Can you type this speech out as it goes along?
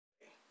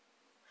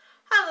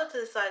to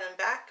the side and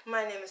back.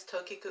 My name is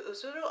Tokiku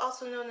Uzuru,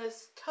 also known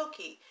as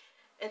Toki,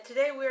 and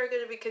today we are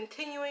going to be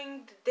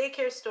continuing the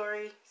Daycare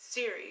Story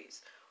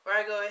series, where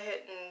I go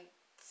ahead and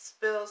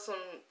spill some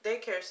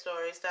daycare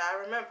stories that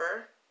I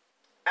remember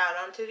out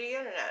onto the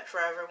internet for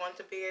everyone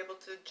to be able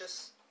to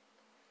just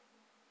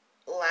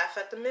laugh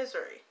at the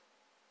misery.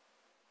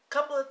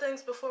 Couple of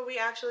things before we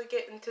actually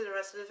get into the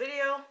rest of the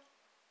video.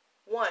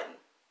 1.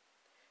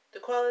 The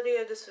quality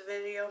of this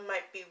video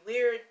might be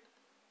weird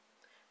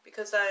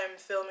because I am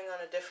filming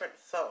on a different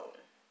phone.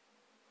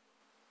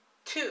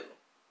 2.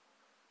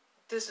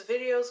 This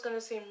video is going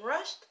to seem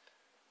rushed,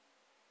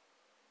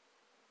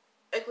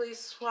 at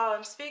least while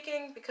I'm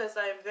speaking, because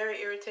I am very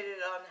irritated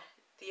on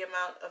the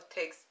amount of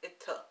takes it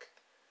took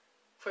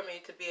for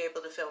me to be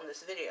able to film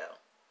this video.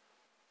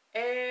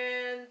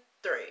 And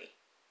 3.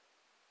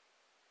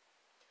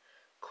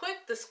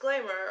 Quick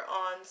disclaimer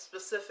on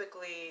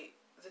specifically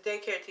the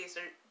daycare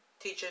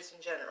teachers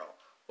in general.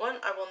 1,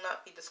 I will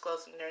not be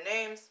disclosing their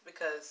names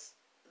because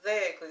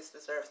they at least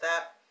deserve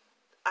that.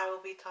 I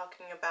will be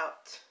talking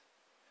about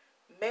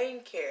main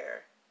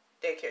care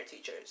daycare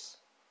teachers.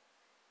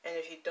 And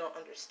if you don't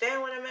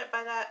understand what I meant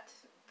by that,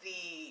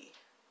 the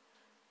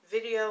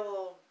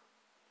video,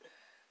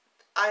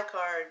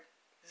 iCard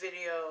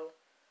video,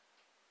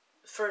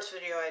 first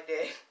video I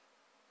did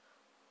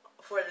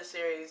for the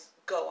series,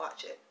 go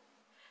watch it.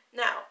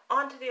 Now,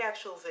 on to the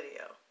actual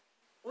video.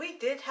 We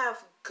did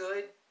have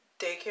good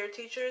daycare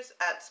teachers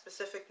at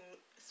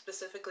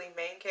specifically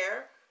main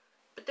care,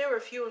 but they were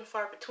few and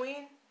far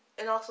between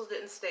and also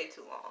didn't stay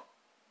too long.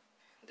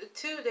 The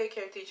 2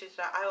 daycare teachers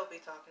that I will be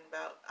talking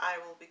about, I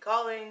will be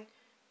calling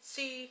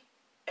C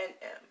and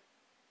M.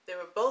 They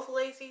were both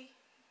lazy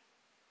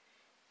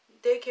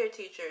daycare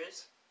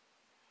teachers,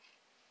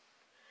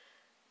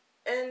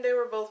 and they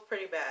were both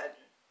pretty bad.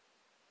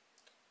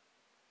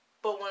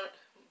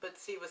 But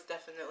C was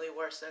definitely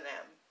worse than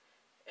M,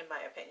 in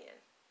my opinion.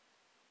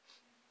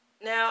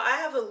 Now, I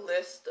have a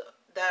list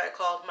that I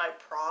called my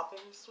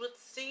problems with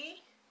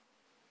C.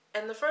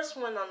 And the first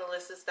one on the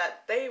list is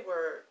that they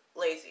were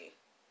lazy.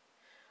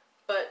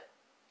 But,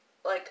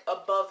 like,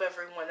 above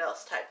everyone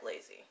else type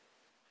lazy.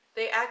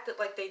 They acted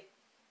like they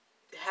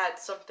had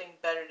something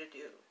better to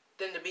do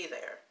than to be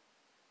there,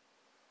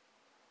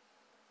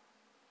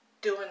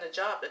 doing the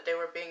job that they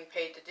were being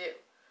paid to do.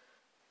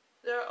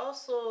 They're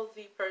also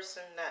the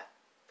person that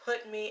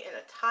put me in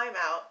a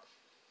timeout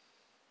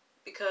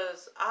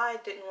because I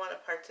didn't want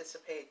to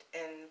participate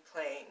in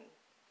playing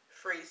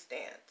freeze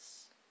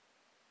dance,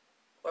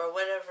 or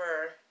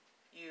whatever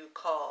you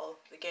call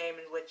the game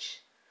in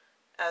which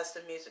as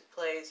the music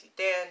plays you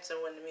dance,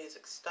 and when the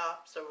music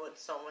stops or when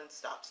someone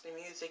stops the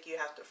music you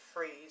have to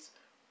freeze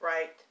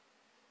right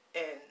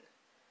in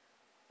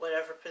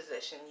whatever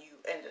position you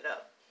ended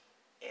up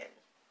in.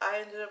 I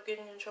ended up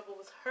getting in trouble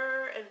with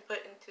her and put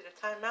into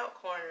the timeout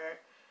corner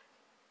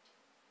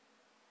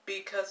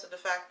because of the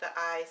fact that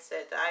I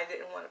said that I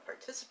didn't want to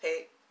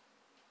participate,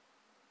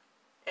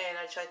 and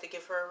I tried to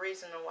give her a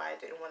reason on why I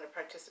didn't want to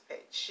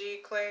participate. She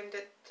claimed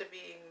it to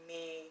be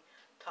me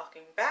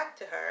talking back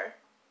to her,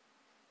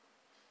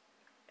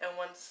 and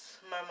once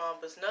my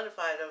mom was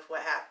notified of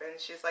what happened,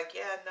 she's like,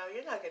 yeah, no,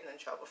 you're not getting in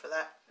trouble for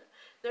that.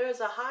 There is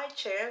a high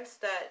chance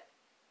that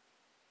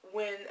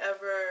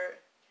whenever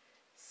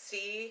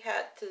C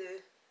had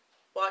to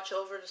watch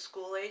over the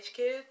school-age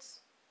kids,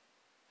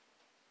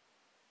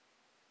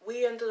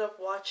 we ended up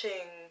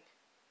watching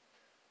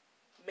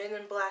Men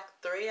in Black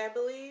 3, I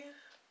believe,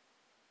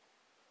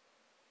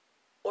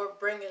 or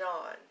Bring It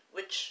On,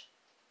 which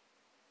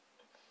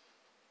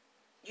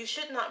you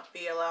should not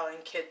be allowing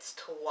kids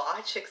to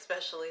watch,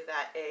 especially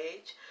that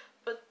age.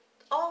 But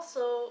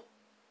also,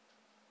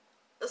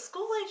 the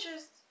school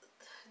agers,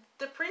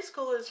 the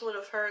preschoolers would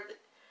have heard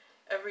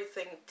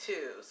everything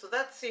too, so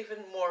that's even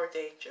more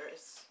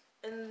dangerous.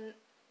 And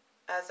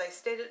as I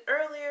stated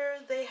earlier,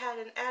 they had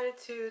an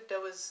attitude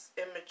that was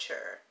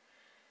immature.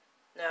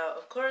 Now,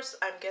 of course,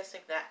 I'm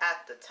guessing that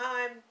at the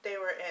time, they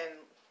were in,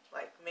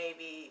 like,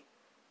 maybe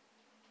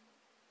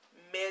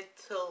mid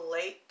to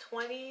late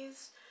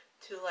 20s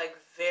to, like,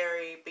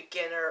 very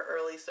beginner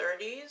early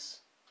 30s.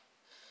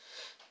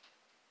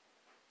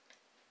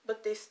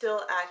 But they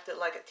still acted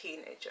like a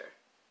teenager.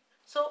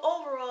 So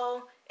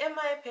overall, in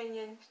my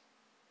opinion,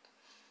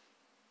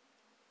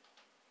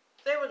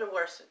 they were the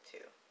worst of the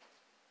 2.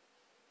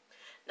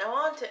 Now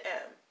on to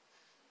M.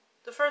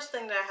 The first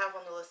thing that I have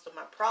on the list of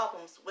my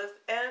problems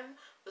with M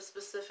was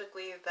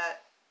specifically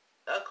that,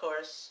 of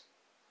course,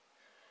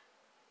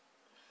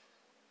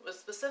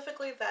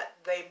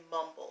 they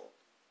mumbled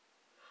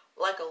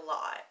like a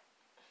lot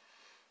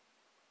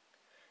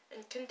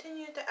and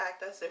continued to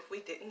act as if we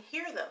didn't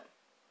hear them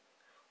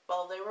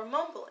while they were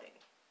mumbling.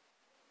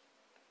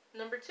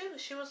 Number 2,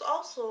 she was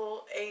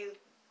also a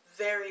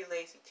very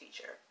lazy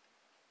teacher.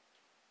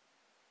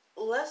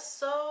 Less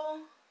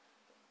so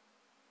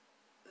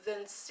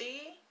than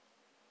C,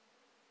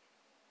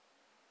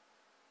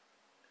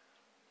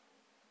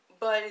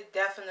 but it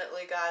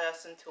definitely got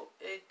us into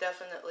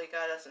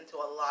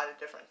a lot of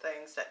different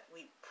things that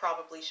we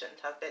probably shouldn't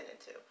have been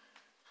into.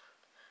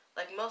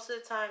 Like most of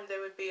the time they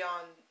would be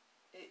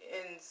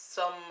in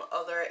some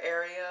other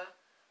area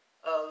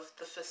of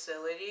the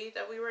facility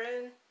that we were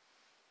in.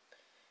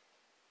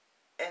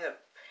 And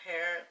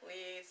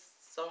apparently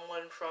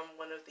someone from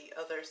one of the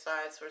other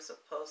sides were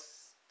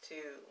supposed to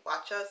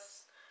watch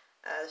us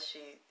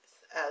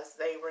as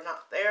they were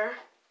not there.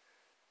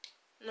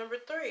 Number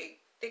 3,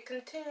 they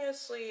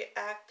continuously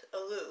act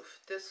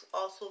aloof. This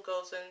also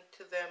goes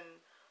into them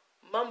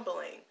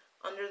mumbling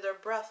under their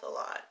breath a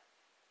lot.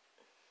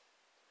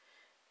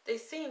 They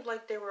seemed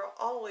like they were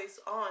always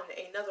on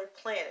another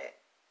planet,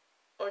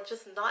 or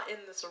just not in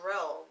this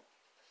realm.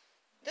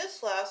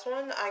 This last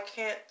one, I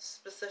can't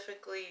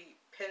specifically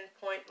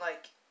pinpoint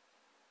like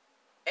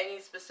any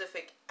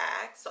specific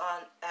acts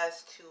on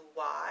as to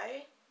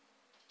why,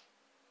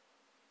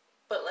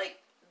 but like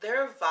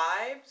their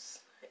vibes,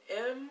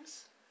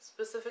 M's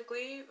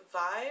specifically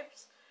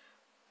vibes,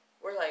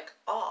 were like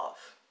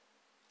off.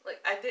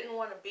 Like I didn't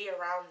want to be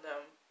around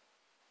them.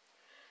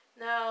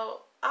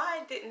 Now,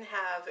 I didn't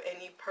have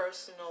any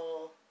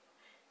personal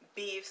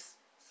beefs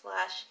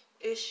slash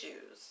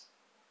issues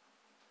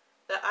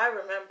that I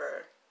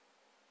remember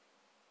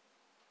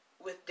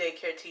with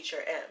daycare teacher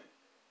M.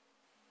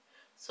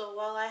 So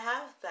while I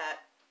have that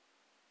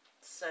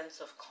sense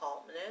of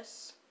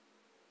calmness,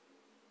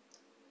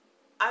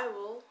 I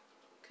will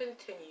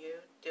continue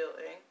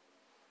doing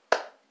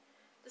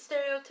the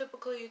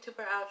stereotypical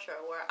YouTuber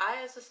outro, where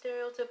I, as a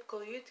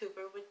stereotypical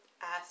YouTuber, would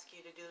ask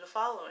you to do the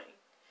following.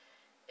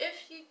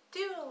 If you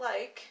do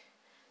like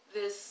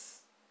this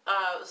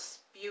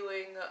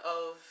spewing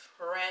of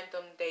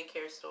random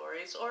daycare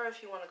stories, or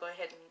if you want to go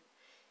ahead and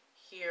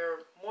hear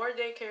more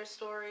daycare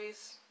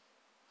stories,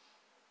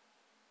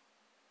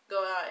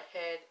 go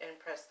ahead and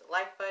press the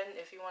like button.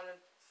 If you want to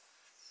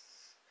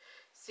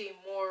see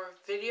more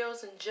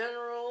videos in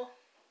general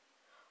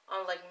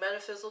on like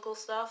metaphysical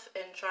stuff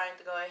and trying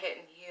to go ahead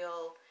and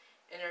heal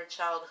inner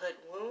childhood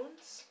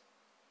wounds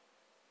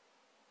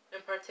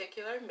in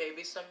particular,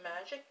 maybe some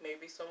magic,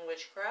 maybe some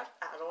witchcraft,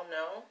 I don't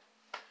know.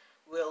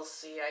 We'll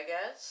see, I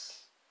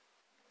guess.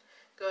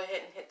 Go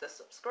ahead and hit the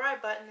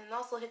subscribe button, and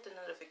also hit the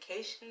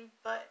notification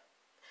button,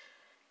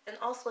 and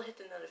also hit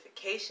the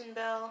notification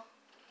bell,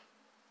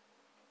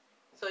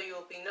 so you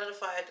will be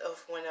notified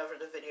of whenever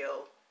the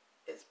video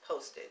is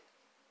posted.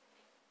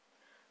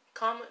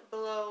 Comment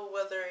below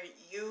whether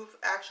you've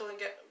actually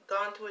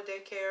gone to a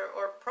daycare,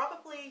 or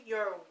probably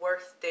your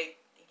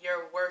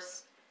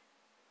worst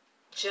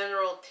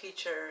general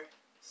teacher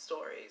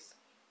stories,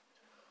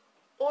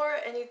 or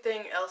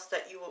anything else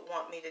that you would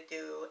want me to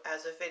do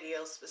as a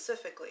video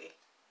specifically.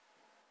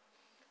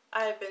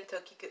 I have been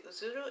Tokika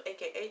Uzuru,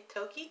 aka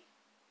Toki,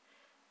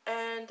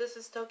 and this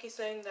is Toki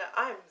saying that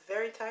I'm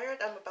very tired.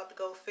 I'm about to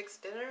go fix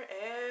dinner,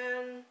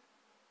 and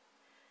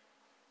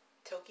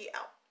Toki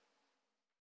out.